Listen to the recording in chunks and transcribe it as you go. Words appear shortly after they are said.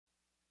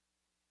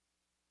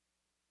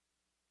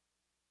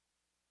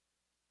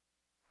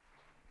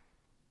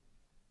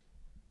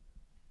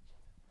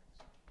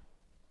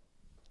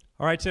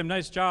All right, Tim,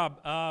 nice job.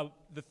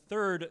 The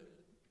third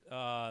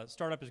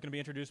startup is going to be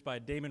introduced by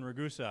Damon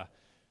Ragusa.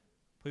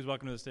 Please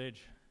welcome to the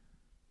stage.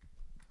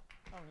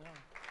 Oh, no.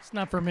 It's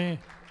not for me.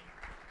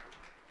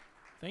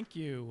 Thank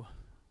you.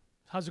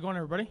 How's it going,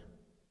 everybody?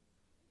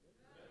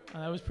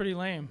 That was pretty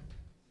lame.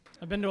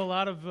 I've been to a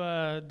lot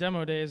of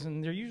demo days,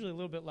 and they're usually a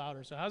little bit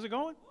louder. So how's it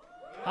going?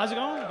 How's it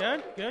going?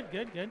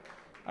 Good.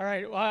 All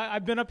right, well,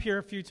 I've been up here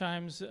a few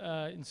times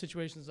in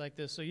situations like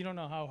this, so you don't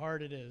know how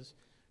hard it is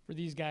for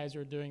these guys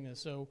who are doing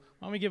this. So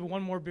why don't we give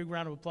one more big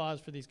round of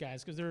applause for these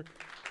guys, because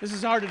this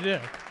is hard to do.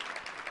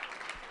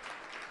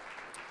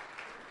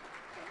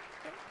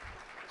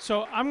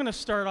 So I'm going to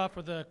start off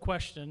with a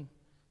question.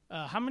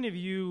 How many of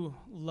you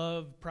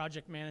love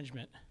project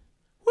management?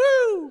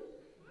 Woo!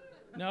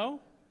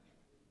 No?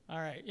 All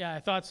right, yeah,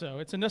 I thought so.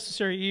 It's a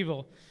necessary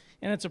evil,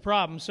 and it's a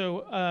problem.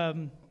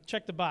 So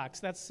check the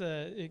box.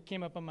 It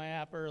came up on my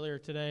app earlier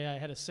today. I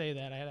had to say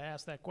that. I had to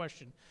ask that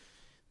question.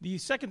 The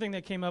second thing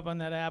that came up on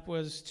that app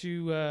was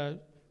to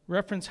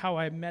reference how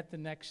I met the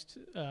next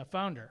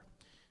founder,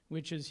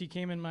 which is he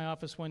came in my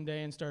office one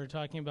day and started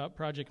talking about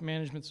project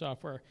management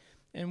software.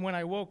 And when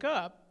I woke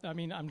up, I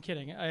mean, I'm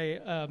kidding.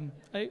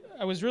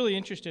 I was really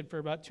interested for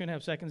about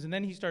 2.5 seconds, and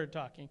then he started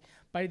talking.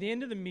 By the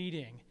end of the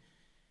meeting,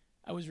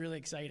 I was really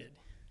excited,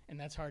 and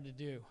that's hard to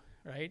do,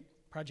 right?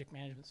 Project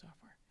management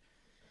software.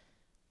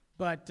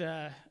 But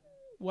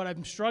what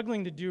I'm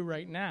struggling to do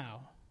right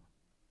now,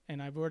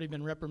 and I've already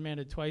been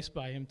reprimanded twice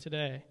by him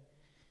today,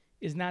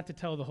 is not to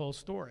tell the whole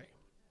story,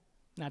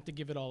 not to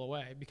give it all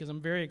away, because I'm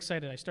very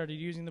excited. I started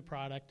using the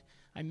product.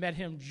 I met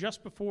him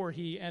just before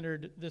he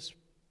entered this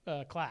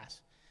class.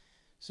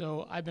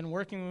 So I've been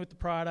working with the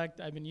product,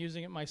 I've been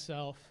using it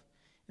myself,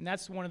 and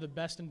that's one of the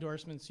best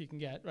endorsements you can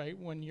get, right?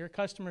 When your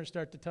customers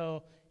start to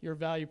tell your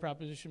value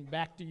proposition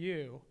back to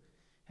you,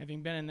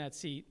 having been in that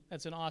seat,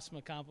 that's an awesome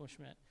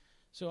accomplishment.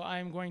 So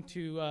I'm going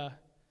to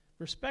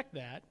respect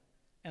that,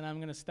 and I'm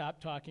going to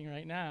stop talking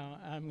right now.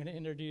 I'm going to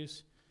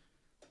introduce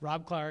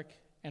Rob Clark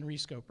and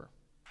Rescoper.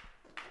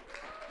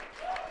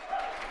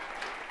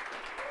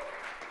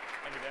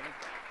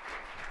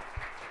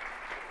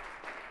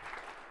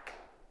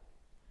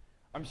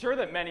 I'm sure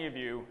that many of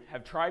you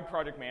have tried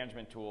project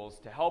management tools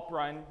to help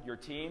run your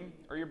team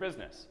or your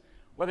business,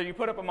 whether you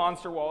put up a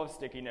monster wall of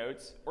sticky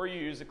notes or you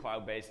use a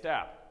cloud-based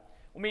app.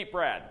 Well, meet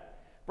Brad.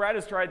 Brad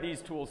has tried these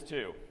tools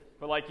too,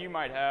 but like you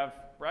might have,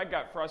 Brad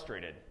got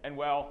frustrated, and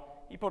well,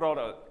 he put out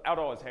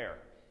all his hair.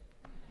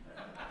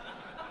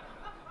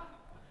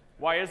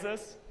 Why is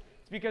this?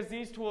 It's because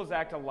these tools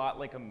act a lot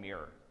like a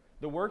mirror.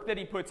 The work that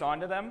he puts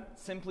onto them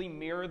simply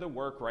mirror the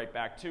work right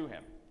back to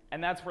him,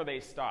 and that's where they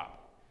stop.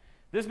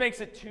 This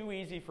makes it too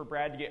easy for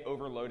Brad to get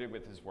overloaded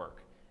with his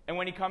work. And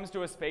when he comes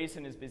to a space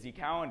in his busy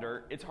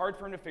calendar, it's hard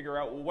for him to figure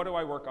out, well, what do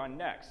I work on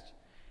next?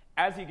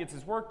 As he gets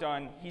his work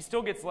done, he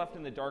still gets left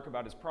in the dark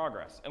about his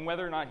progress and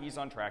whether or not he's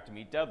on track to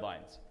meet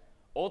deadlines.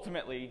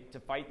 Ultimately, to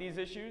fight these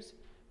issues,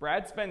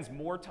 Brad spends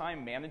more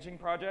time managing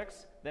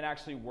projects than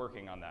actually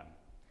working on them.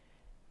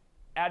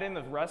 Add in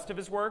the rest of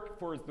his work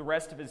for the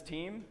rest of his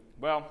team,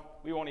 well,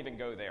 we won't even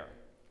go there.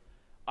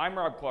 I'm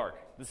Rob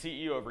Clark, the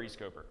CEO of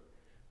Rescoper.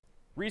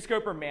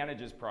 Rescoper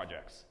manages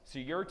projects, so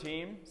your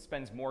team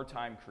spends more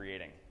time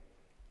creating.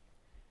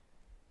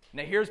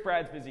 Now here's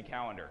Brad's busy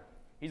calendar.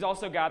 He's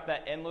also got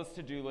that endless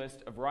to-do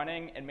list of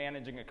running and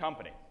managing a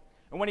company.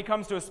 And when he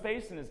comes to a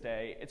space in his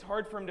day, it's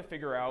hard for him to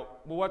figure out,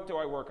 well, what do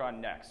I work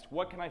on next?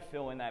 What can I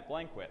fill in that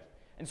blank with?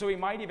 And so he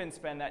might even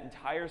spend that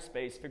entire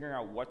space figuring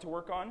out what to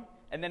work on,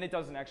 and then it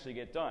doesn't actually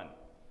get done.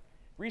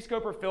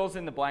 Rescoper fills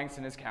in the blanks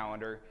in his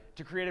calendar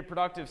to create a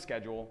productive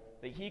schedule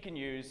that he can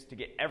use to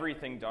get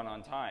everything done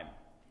on time.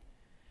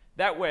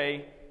 That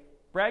way,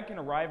 Brad can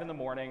arrive in the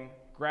morning,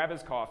 grab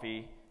his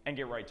coffee, and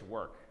get right to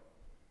work.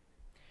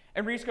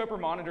 And Rescoper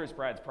monitors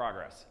Brad's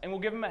progress, and will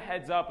give him a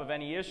heads up of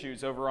any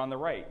issues over on the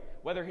right,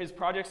 whether his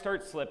project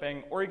starts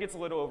slipping or he gets a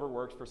little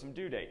overworked for some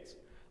due dates.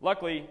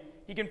 Luckily,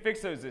 he can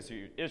fix those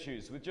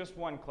issues with just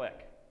one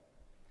click.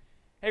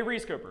 Hey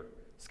Rescoper,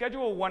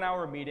 schedule a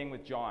 1-hour meeting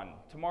with John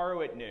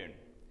tomorrow at noon.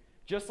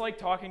 Just like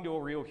talking to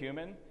a real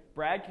human,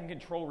 Brad can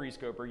control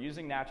Rescoper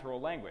using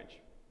natural language.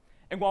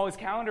 And while his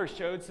calendar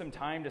showed some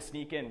time to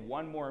sneak in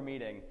one more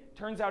meeting,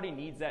 turns out he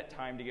needs that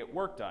time to get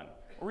work done.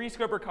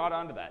 Rescoper caught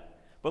on to that.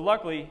 But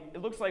luckily,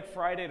 it looks like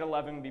Friday at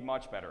 11 would be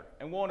much better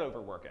and won't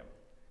overwork him.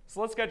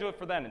 So let's schedule it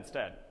for then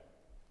instead.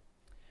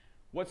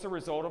 What's the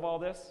result of all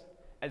this?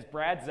 As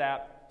Brad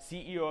Zapp,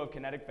 CEO of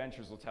Kinetic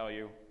Ventures, will tell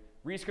you,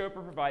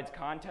 Rescoper provides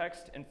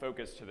context and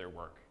focus to their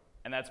work,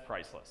 and that's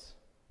priceless.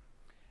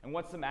 And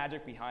what's the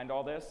magic behind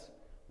all this?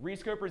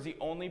 Rescoper is the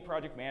only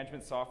project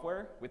management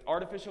software with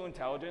artificial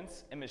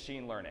intelligence and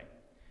machine learning.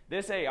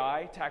 This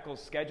AI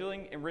tackles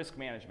scheduling and risk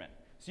management,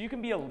 so you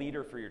can be a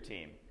leader for your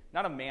team,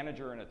 not a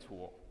manager and a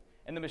tool.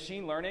 And the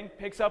machine learning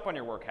picks up on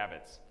your work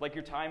habits, like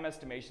your time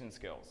estimation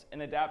skills,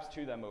 and adapts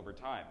to them over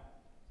time.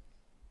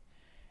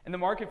 And the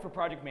market for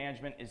project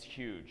management is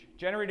huge,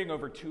 generating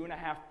over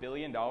 $2.5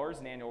 billion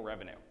in annual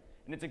revenue,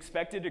 and it's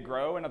expected to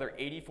grow another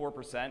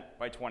 84%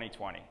 by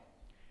 2020.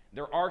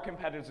 There are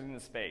competitors in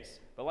the space,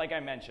 but like I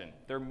mentioned,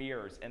 they're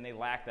mirrors and they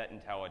lack that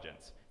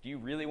intelligence. Do you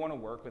really want to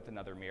work with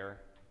another mirror?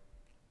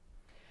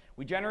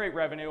 We generate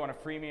revenue on a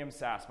freemium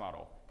SaaS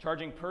model,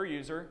 charging per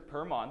user,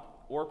 per month,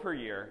 or per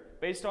year,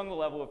 based on the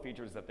level of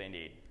features that they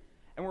need.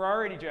 And we're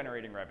already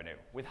generating revenue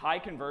with high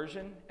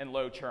conversion and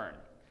low churn.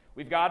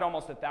 We've got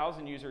almost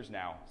 1,000 users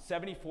now,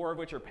 74 of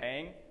which are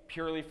paying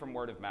purely from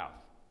word of mouth.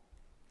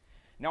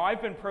 Now,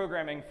 I've been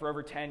programming for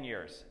over 10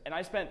 years, and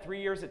I spent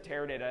 3 years at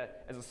Teradata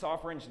as a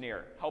software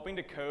engineer, helping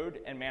to code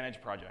and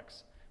manage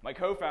projects. My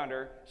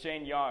co-founder,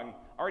 Shane Young,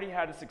 already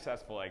had a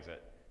successful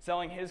exit,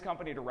 selling his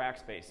company to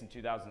Rackspace in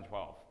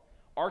 2012.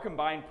 Our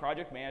combined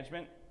project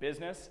management,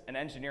 business, and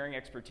engineering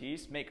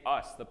expertise make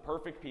us the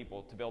perfect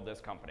people to build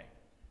this company.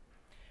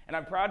 And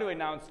I'm proud to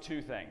announce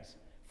 2 things.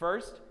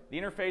 First, the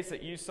interface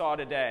that you saw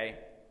today,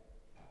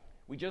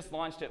 we just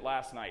launched it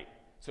last night.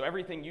 So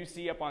everything you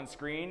see up on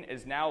screen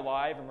is now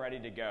live and ready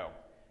to go.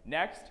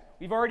 Next,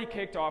 we've already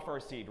kicked off our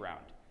seed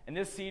round. And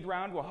this seed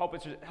round will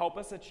help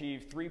us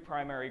achieve 3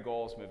 primary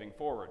goals moving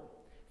forward.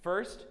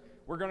 First,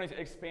 we're going to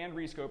expand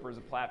Rescoper as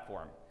a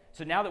platform.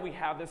 So now that we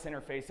have this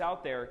interface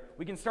out there,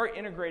 we can start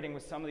integrating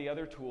with some of the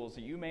other tools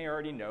that you may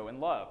already know and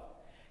love.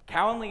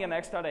 Calendly and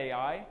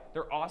X.AI,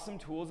 they're awesome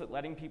tools at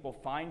letting people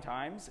find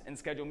times and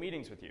schedule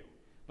meetings with you.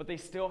 But they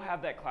still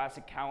have that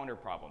classic calendar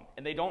problem,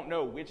 and they don't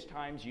know which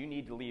times you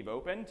need to leave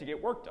open to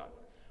get work done.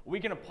 We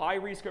can apply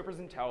Rescoper's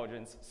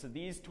intelligence so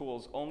these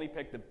tools only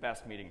pick the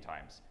best meeting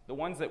times, the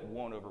ones that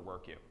won't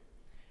overwork you.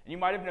 And you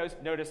might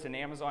have noticed an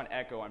Amazon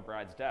Echo on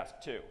Brad's desk,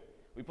 too.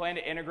 We plan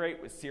to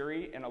integrate with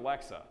Siri and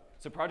Alexa,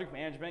 so project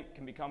management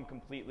can become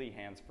completely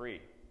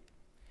hands-free.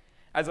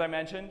 As I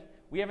mentioned,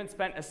 we haven't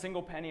spent a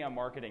single penny on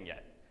marketing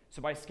yet,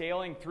 so by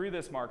scaling through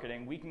this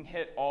marketing, we can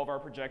hit all of our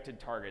projected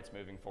targets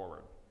moving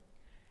forward.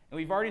 And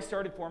we've already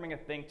started forming a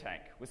think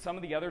tank with some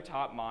of the other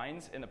top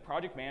minds in the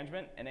project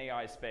management and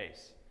AI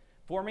space.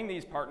 Forming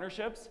these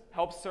partnerships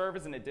helps serve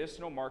as an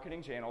additional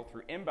marketing channel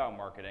through inbound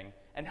marketing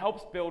and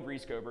helps build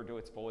Rescoper to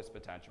its fullest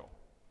potential.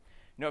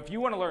 Now, if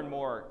you want to learn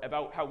more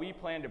about how we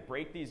plan to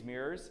break these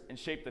mirrors and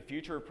shape the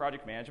future of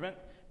project management,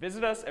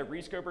 visit us at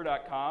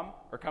rescoper.com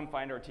or come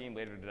find our team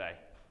later today.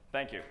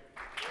 Thank you.